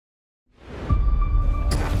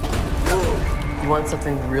want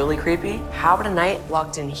something really creepy? How about a night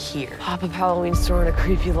locked in here? Pop-up Halloween store in a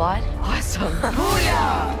creepy lot? Awesome.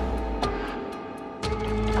 Booyah!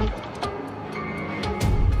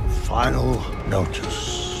 Final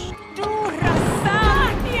notice.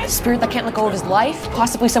 A spirit that can't let go of his life?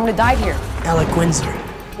 Possibly someone who died here. Alec Windsor.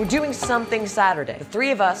 We're doing something Saturday. The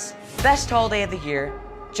three of us, best holiday of the year,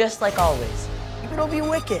 just like always. It'll be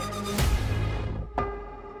wicked.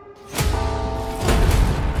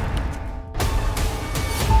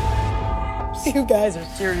 You guys are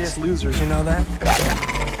serious losers, you know that?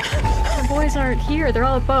 The boys aren't here, they're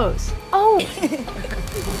all at Bo's. Oh!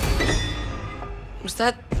 Was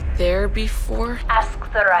that there before? Ask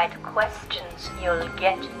the right questions, you'll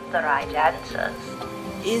get the right answers.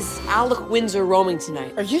 Is Alec Windsor roaming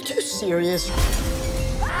tonight? Are you two serious?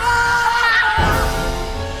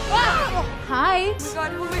 Hi.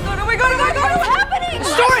 Oh my god, what's happening?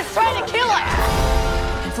 Store's trying to kill us!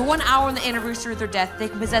 And for 1 hour on the anniversary of their death, they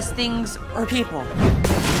can possess things or people.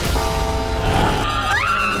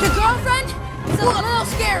 Your girlfriend? It's a little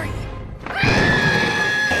scary.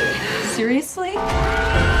 Seriously?